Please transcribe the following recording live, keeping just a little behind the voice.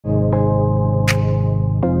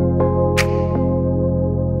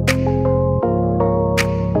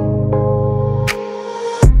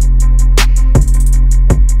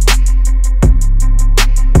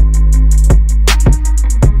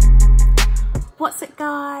What's up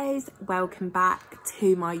guys, welcome back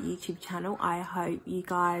to my YouTube channel. I hope you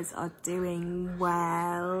guys are doing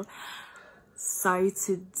well. So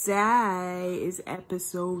today is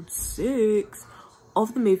episode 6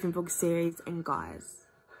 of the moving vlog series, and guys,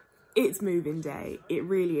 it's moving day. It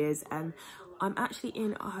really is. I'm actually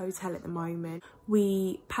in a hotel at the moment.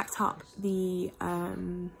 We packed up the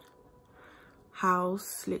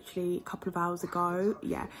house literally a couple of hours ago.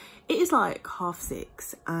 Yeah, it is like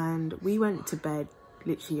 6:30 and we went to bed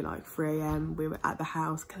literally like 3 AM. We were at the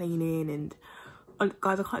house cleaning, and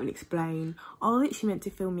guys, I can't even explain. I was literally meant to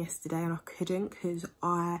film yesterday and I couldn't because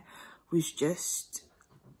I was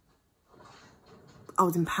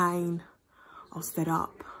in pain, I was fed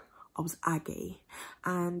up, I was aggy,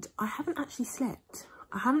 and I haven't actually slept.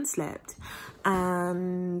 I haven't slept,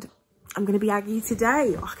 and I'm going to be aggy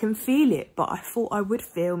today. I can feel it, but I thought I would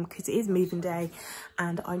film because it is moving day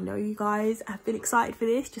and I know you guys have been excited for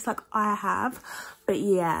this just like I have. But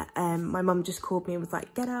yeah, my mum just called me and was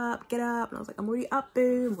like, get up, and I was like, I'm already up,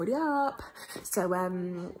 boo, I'm already up. So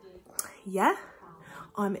yeah,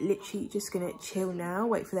 I'm literally just gonna chill now,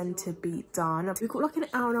 wait for them to be done. We've got like an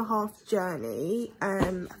hour-and-a-half journey.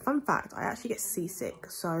 Fun fact, I actually get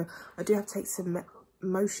seasick, so I do have to take some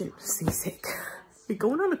motion seasick. We're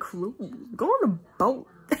going on a cruise, we're going on a boat.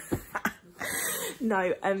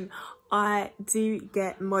 No, I do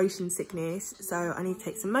get motion sickness, so I need to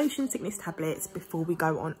take some motion sickness tablets before we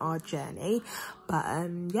go on our journey. But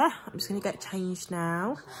yeah, I'm just gonna get changed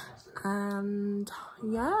now, and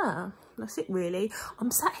yeah, that's it really.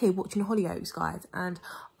 I'm sat here watching Hollyoaks, guys, and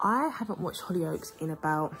I haven't watched Hollyoaks in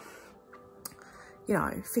about, you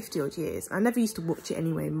know, 50 odd years. I never used to watch it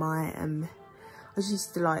anyway. I just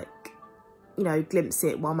used to like, you know, glimpse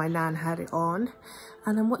it while my nan had it on,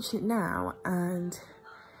 and I'm watching it now and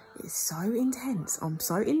it's so intense. I'm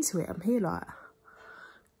so into it. I'm here like,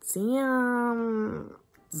 damn.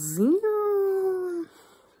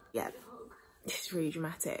 Yeah, it's really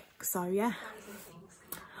dramatic. So yeah,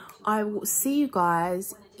 I will see you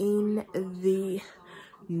guys in the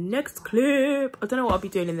next clip. I don't know what I'll be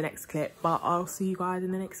doing in the next clip, but I'll see you guys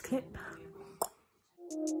in the next clip.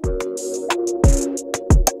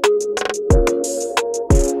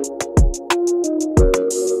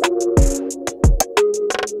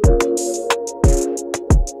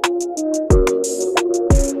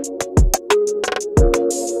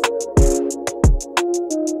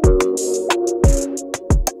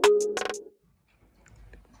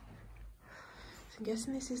 I'm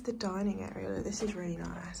guessing this is the dining area. This is really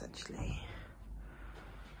nice actually.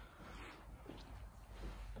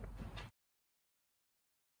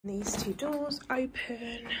 These two doors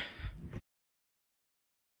open.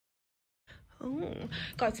 Oh,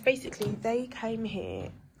 guys, basically they came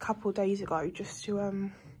here a couple of days ago just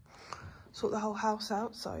to sort the whole house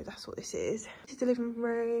out, so that's what this is. This is the living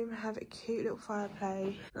room. Have a cute little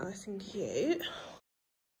fireplace, nice and cute.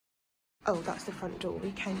 Oh, that's the front door.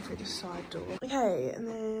 We came through the side door. Okay, and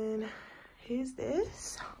then here's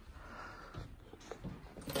this.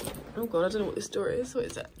 Oh god, I don't know what this door is. What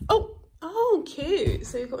is it? Oh, cute.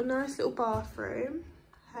 So you've got a nice little bathroom.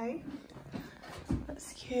 Hey,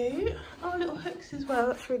 that's cute. Oh, little hooks as well.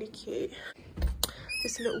 That's really cute.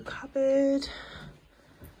 Just a little cupboard.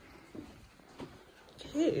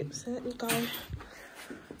 Cute. So let me go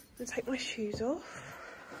and take my shoes off.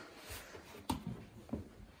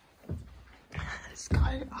 Let's go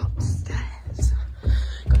upstairs.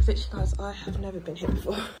 Guys, literally, guys, I have never been here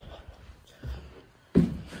before.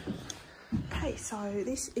 Okay, so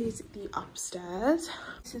this is the upstairs.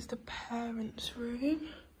 This is the parents' room.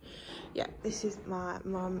 Yeah, this is my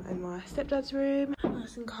mum and my stepdad's room.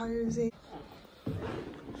 Nice and cozy.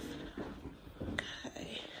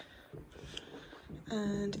 Okay.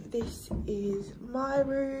 And this is my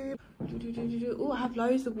room. Oh, I have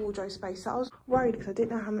loads of wardrobe space. So I was worried because I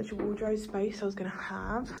didn't know how much wardrobe space I was going to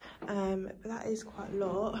have. But that is quite a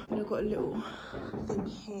lot. And I've got a little thing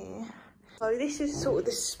here. So this is sort of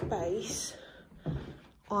the space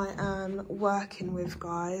I am working with,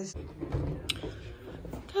 guys.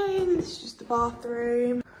 Okay, and this is just the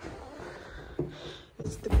bathroom.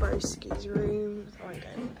 It's the broski's room. Sorry,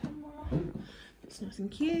 again. It's nice and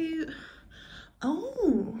cute.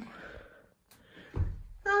 Oh,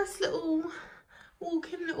 nice little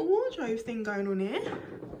walk-in little wardrobe thing going on here.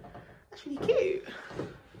 That's really cute.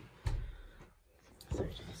 So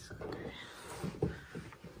just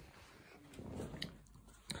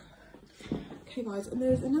okay guys, and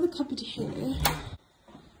there's another cupboard here.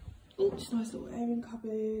 Oh, just a nice little airing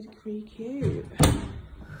cupboard, really cute. I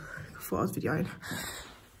thought I was videoing.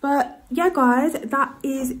 But yeah guys, that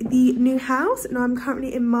is the new house. Now I'm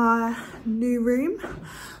currently in my new room.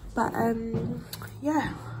 But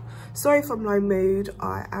yeah, sorry if I'm low mood.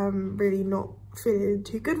 I am really not feeling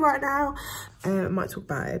too good right now. I might talk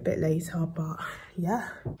about it a bit later, but yeah.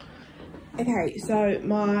 Okay, so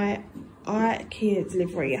my Ikea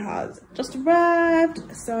delivery has just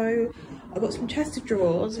arrived. So I got some chest of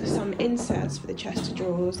drawers, some inserts for the chest of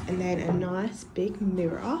drawers, and then a nice big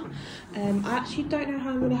mirror. I actually don't know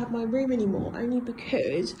how I'm gonna have my room anymore, only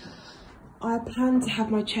because I plan to have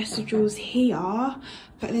my chest of drawers here,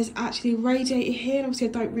 but there's actually a radiator here, and obviously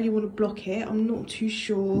I don't really want to block it. I'm not too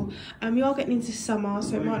sure. We are getting into summer,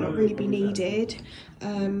 so it might not really be needed.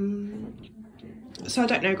 So I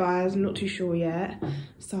don't know, guys. I'm not too sure yet.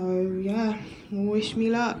 So yeah, wish me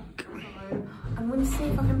luck. I'm gonna see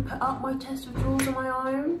if I can put up my chest of drawers on my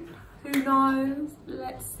own. Who knows?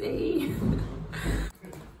 Let's see.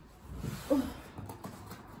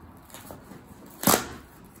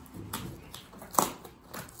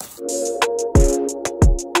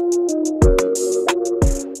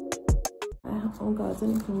 Oh god, I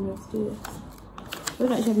don't think I'm gonna have to do this. I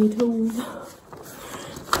don't actually have any tools.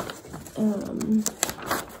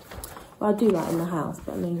 Well, I do that in the house,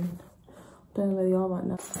 but I mean, I don't know where they are right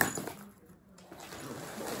now.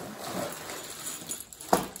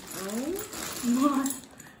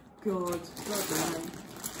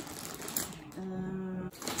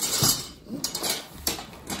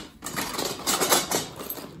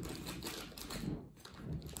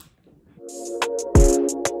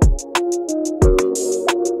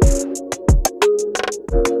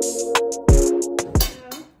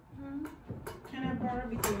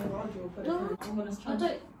 Oh my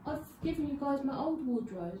god, I've given you guys my old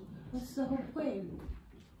wardrobe. That's the whole point.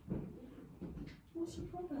 What's your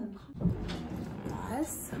problem?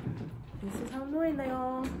 Guys, this is how annoying they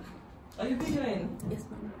are. Are you videoing? Yes,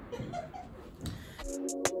 ma'am.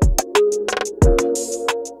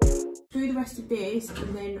 Do the rest of this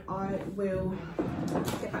and then I will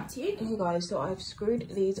get back to you. Okay guys, so I've screwed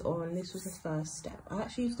these on. This was the first step. I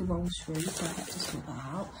actually used the wrong screw, so I had to sort that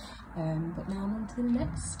out. But now I'm on to the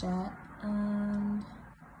next step, and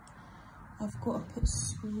I've got to put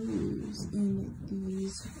screws in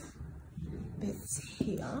these bits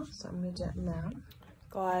here, so I'm going to do that now.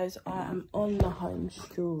 Guys, I am on the home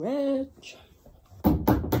stretch.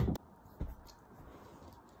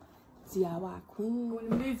 DIY queen. I'm going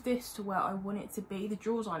to move this to where I want it to be. The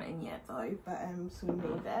drawers aren't in yet though, but I'm just going to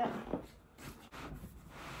move it.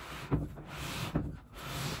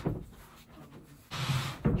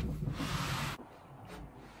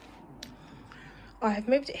 I have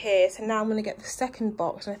moved it here, so now I'm going to get the second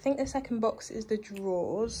box, and I think the second box is the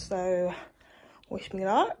drawers, so wish me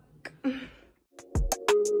luck.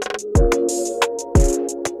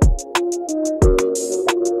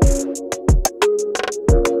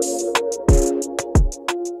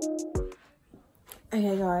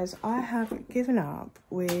 Okay guys, I have given up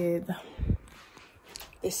with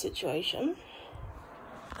this situation.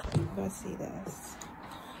 You guys see this?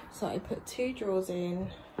 So I put two drawers in.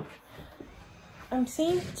 I'm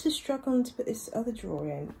seeming to struggle to put this other drawer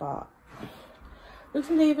in, but we'll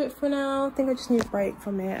just leave it for now. I think I just need a break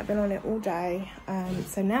from it. I've been on it all day.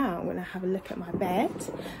 So now I'm gonna have a look at my bed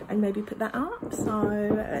and maybe put that up. So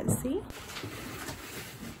let's see.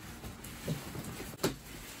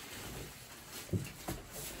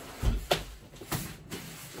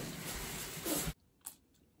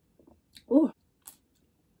 Oh,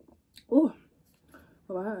 oh,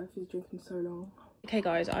 wow, she's drinking so long. Okay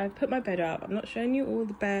guys, I've put my bed up. I'm not showing you all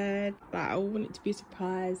the bed, but I want it to be a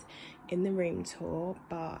surprise in the room tour.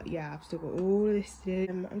 But yeah, I've still got all of this to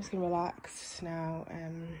do. I'm just gonna relax now.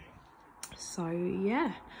 So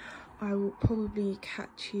yeah, I will probably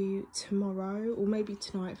catch you tomorrow, or maybe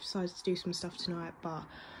tonight if I decide to do some stuff tonight. But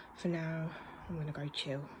for now, I'm gonna go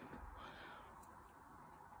chill.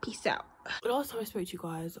 Peace out. The last time I spoke to you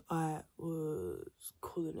guys, I was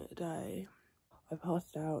calling it a day. I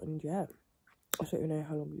passed out, and yeah, I don't even know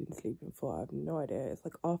how long we've been sleeping for. I have no idea. It's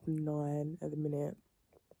like after 9 at the minute.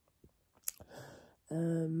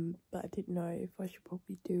 But I didn't know if I should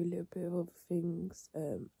probably do a little bit of other things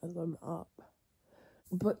as I'm up.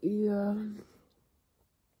 But yeah,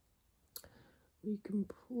 we can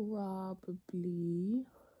probably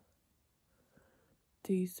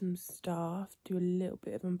do some stuff, do a little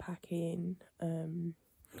bit of unpacking. God,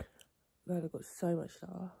 I've got so much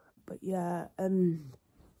stuff. But yeah,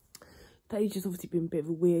 today's just obviously been a bit of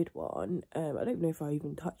a weird one. I don't know if I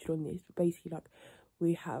even touched on this, but basically, like,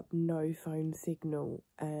 we have no phone signal,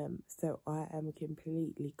 so I am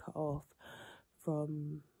completely cut off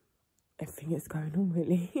from everything that's going on,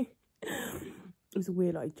 really. It's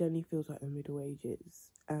weird, like, Jenny feels like the Middle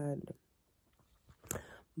Ages, and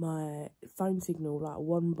my phone signal, like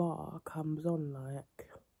 1 bar comes on, like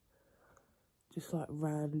just like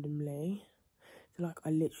randomly. So like I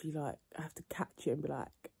literally like I have to catch it and be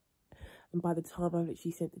like, and by the time I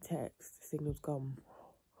literally sent the text, the signal's gone.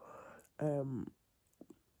 I'm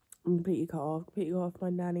completely cut off my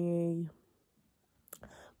nanny,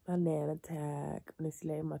 my nana tag,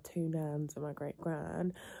 honestly, my 2 nans and my great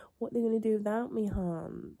gran. What they're gonna do without me,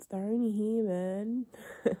 Hans? They're only human.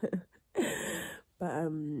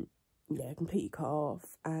 But yeah, completely cut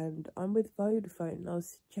off. And I'm with Vodafone. I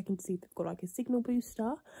was checking to see if they've got like a signal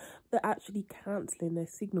booster. They're actually cancelling their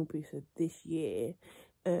signal booster this year.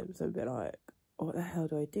 So I'm a bit like, what the hell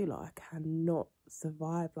do I do? Like, I cannot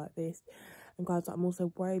survive like this. And guys, I'm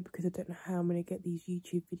also worried because I don't know how I'm going to get these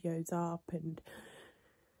YouTube videos up. And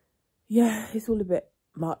yeah, it's all a bit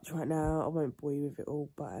much right now. I won't bore you with it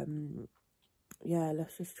all. But yeah,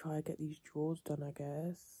 let's just try and get these drawers done, I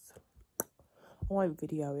guess. I won't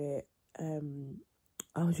video it.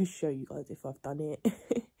 I'll just show you guys if I've done it.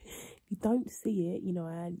 If you don't see it, you know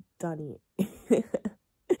I ain't done it.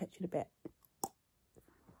 Catch you in a bit.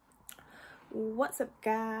 What's up,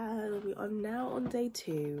 guys? We are now on day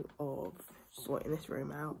 2 of sorting this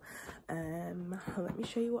room out. Let me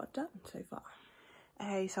show you what I've done so far.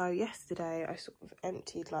 Hey, so yesterday I sort of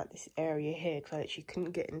emptied like this area here because I actually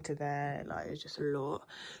couldn't get into there. Like, it was just a lot.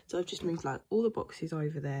 So I've just moved like all the boxes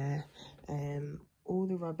over there. All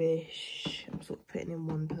the rubbish I'm sort of putting in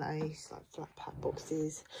one place, like flat pack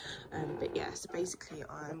boxes. But yeah, so basically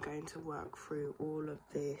I'm going to work through all of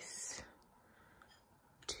this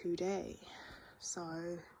today.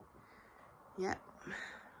 So yeah,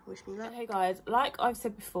 wish me luck. Hey guys, like I've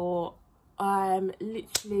said before, I'm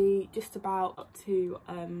literally just about to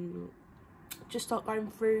just start going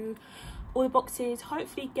through all the boxes,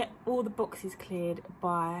 hopefully get all the boxes cleared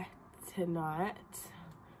by tonight.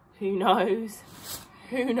 Who knows?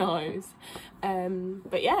 Who knows?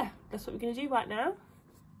 But yeah, that's what we're gonna do right now.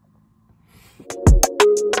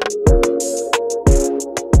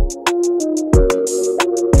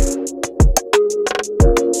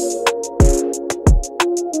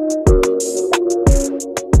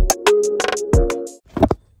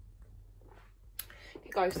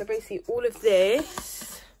 Okay guys, so basically all of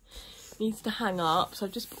this needs to hang up. So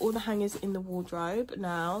I've just put all the hangers in the wardrobe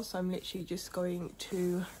now. So I'm literally just going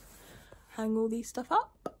to hang all these stuff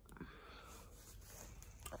up.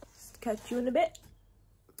 Catch you in a bit.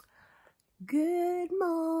 Good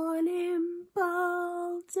morning,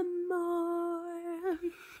 Baltimore.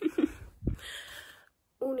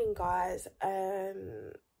 Morning, guys.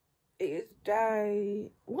 It is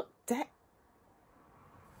what day?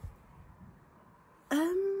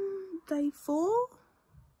 Day 4.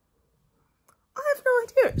 I have no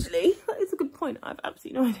idea, actually. That is a good point. I have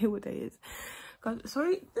absolutely no idea what day it is. Guys,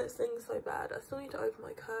 sorry this thing's so bad. I still need to open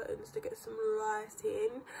my curtains to get some light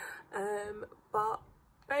in. But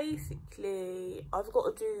basically, I've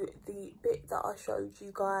got to do the bit that I showed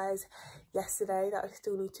you guys yesterday that I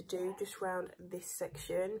still need to do just around this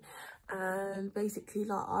section. And basically,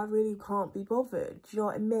 like, I really can't be bothered. Do you know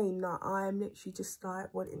what I mean? Like, I'm literally just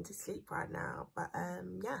like wanting to sleep right now. But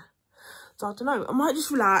yeah. So I don't know. I might just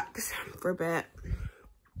relax for a bit.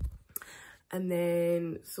 And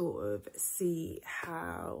then sort of see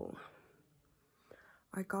how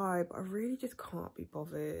I go. But I really just can't be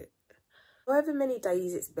bothered. However many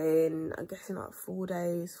days it's been, I'm guessing like 4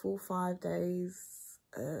 days, 4 or 5 days.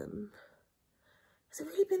 Has it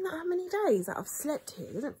really been that many days that I've slept here?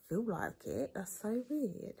 It doesn't feel like it. That's so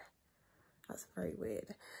weird. That's very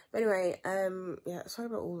weird. But anyway, yeah, sorry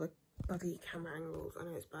about all the bloody camera angles. I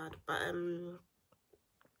know it's bad. But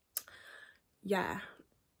yeah.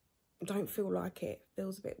 Don't feel like it.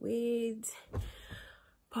 Feels a bit weird,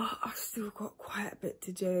 but I've still got quite a bit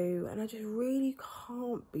to do and I just really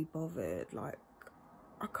can't be bothered. Like,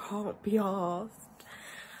 I can't be asked.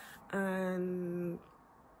 And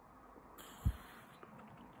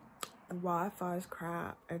the Wi-Fi is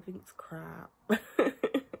crap, everything's crap.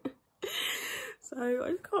 So I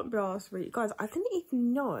just can't be asked really. Guys, I didn't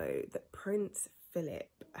even know that Prince Philip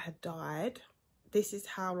had died. This is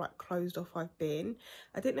how like closed off I've been.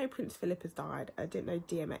 I didn't know Prince Philip has died. I didn't know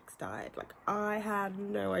DMX died. Like, I had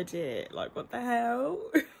no idea. Like, what the hell?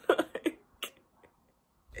 Like,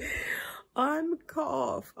 I'm cut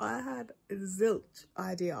off. I had zilch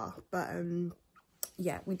idea. But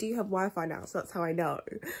yeah, we do have Wi-Fi now, so that's how I know.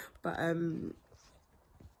 But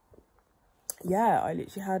yeah, I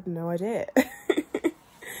literally had no idea.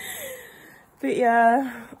 But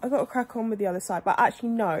yeah, I got to crack on with the other side. But actually,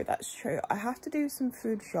 no, that's true. I have to do some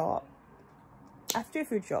food shop. I have to do a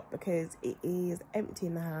food shop because it is empty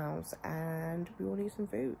in the house and we all need some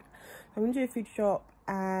food. So I'm going to do a food shop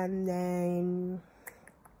and then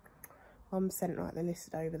Mum sent like the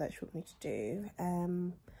list over that she wanted me to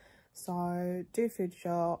do. So do food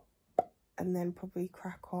shop and then probably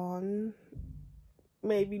crack on.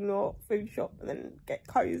 Maybe not food shop and then get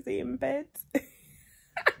cozy in bed.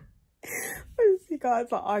 Honestly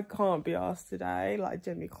guys, like I can't be arsed today, like I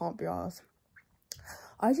genuinely can't be arsed.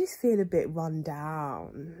 I just feel a bit run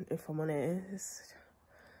down, if I'm honest.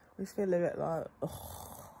 I just feel a bit like,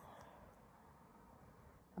 oh,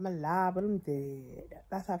 I'm alive but I'm dead.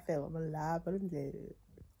 That's how I feel, I'm alive but I'm dead.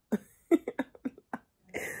 I'd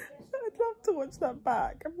love to watch that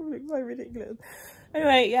back. I'm probably so ridiculous.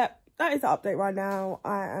 Anyway, yeah, that is the update right now.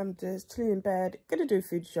 I am just chilling in bed, gonna do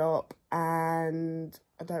food shop, and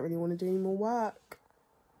I don't really want to do any more work.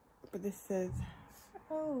 But this says,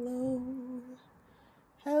 hello,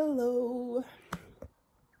 hello.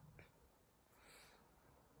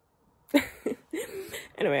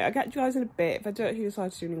 Anyway, I'll catch you guys in a bit. If I don't actually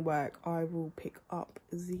decide to do any work, I will pick up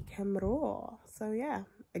the camera. So yeah,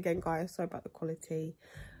 again guys, sorry about the quality.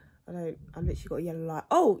 I literally got a yellow light.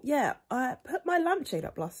 Oh yeah, I put my lampshade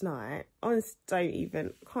up last night. Honestly,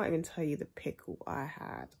 can't even tell you the pickle I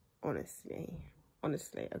had. Honestly, I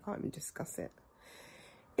can't even discuss it.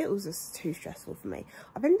 It was just too stressful for me.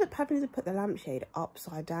 I've ended up having to put the lampshade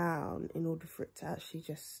upside down in order for it to actually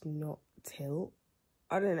just not tilt.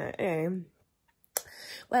 I don't know. Anyway,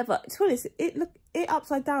 whatever. To be honest, it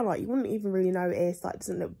upside down, like you wouldn't even really notice. Like it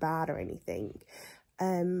doesn't look bad or anything.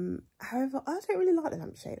 However, I don't really like the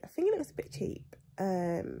lampshade. I think it looks a bit cheap.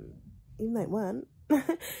 Even though it weren't.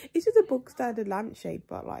 It's just a bog standard lampshade,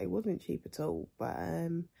 but like it wasn't cheap at all. But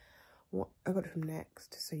what I got it from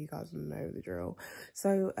Next, so you guys know the drill.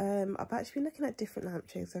 So I've actually been looking at different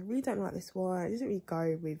lampshades. I really don't like this one. It doesn't really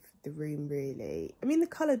go with the room really. I mean the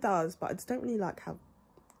colour does, but I just don't really like how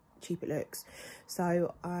cheap it looks.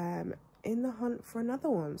 So I'm in the hunt for another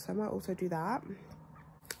one, so I might also do that.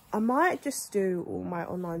 I might just do all my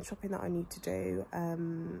online shopping that I need to do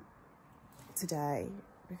today,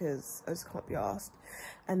 because I just can't be asked.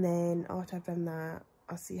 And then after I've done that,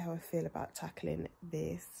 I'll see how I feel about tackling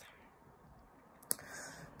this.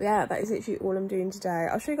 But yeah, that is literally all I'm doing today.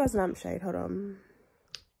 I'll show you guys a lampshade, hold on.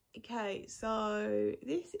 Okay, so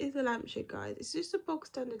this is a lampshade, guys. It's just a bog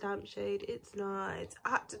standard lampshade. It's nice. I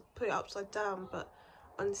had to put it upside down, but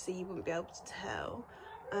honestly you wouldn't be able to tell.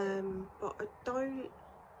 But I don't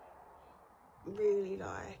really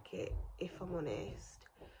like it, if I'm honest.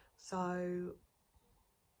 So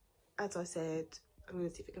as I said, I'm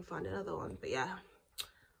gonna see if I can find another one. But yeah,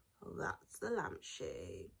 that's the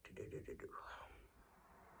lampshade.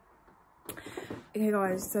 Okay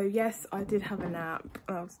guys, so yes, I did have a nap.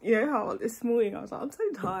 You know how this morning I was like, I'm so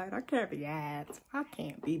tired, I can't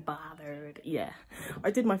be bothered. Yeah,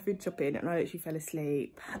 I did my food shopping and I literally fell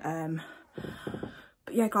asleep.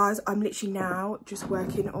 But yeah guys, I'm literally now just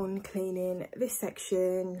working on cleaning this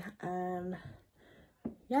section.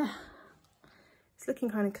 Yeah, it's looking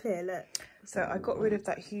kind of clear, look. So I got rid of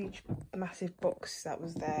that huge massive box that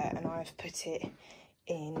was there and I've put it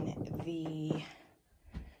in the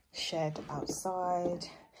shed outside.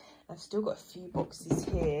 I've still got a few boxes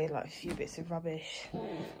here, like a few bits of rubbish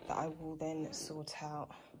that I will then sort out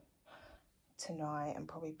tonight and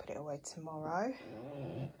probably put it away tomorrow.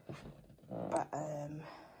 But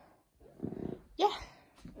yeah,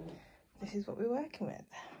 this is what we're working with.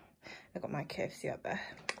 I've got my KFC up there,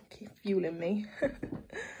 keep fueling me.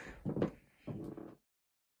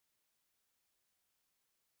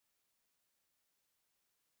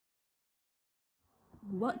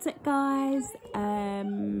 What's it guys?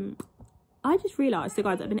 I just realised, so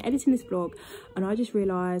guys, I've been editing this vlog and I just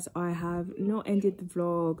realised I have not ended the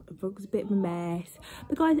vlog. The vlog's a bit of a mess.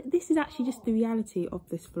 But guys, this is actually just the reality of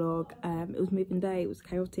this vlog. It was moving day, it was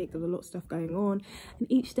chaotic, there was a lot of stuff going on.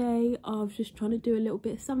 And each day I was just trying to do a little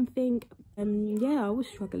bit of something. And yeah, I was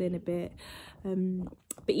struggling a bit.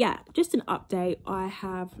 But yeah, just an update. I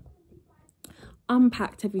have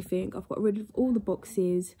unpacked everything. I've got rid of all the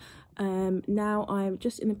boxes. Now I'm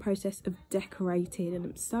just in the process of decorating and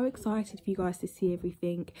I'm so excited for you guys to see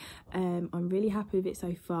everything. I'm really happy with it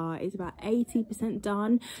so far. It's about 80%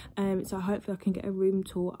 done, so hopefully I can get a room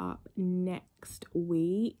tour up next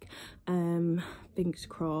week. Fingers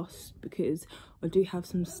crossed, because I do have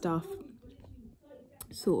some stuff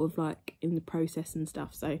sort of like in the process and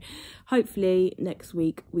stuff, so hopefully next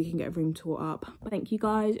week we can get a room tour up. Thank you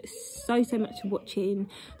guys so much for watching.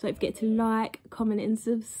 Don't forget to like, comment and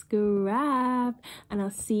subscribe, and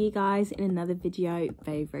I'll see you guys in another video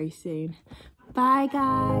very soon. Bye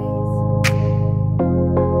guys.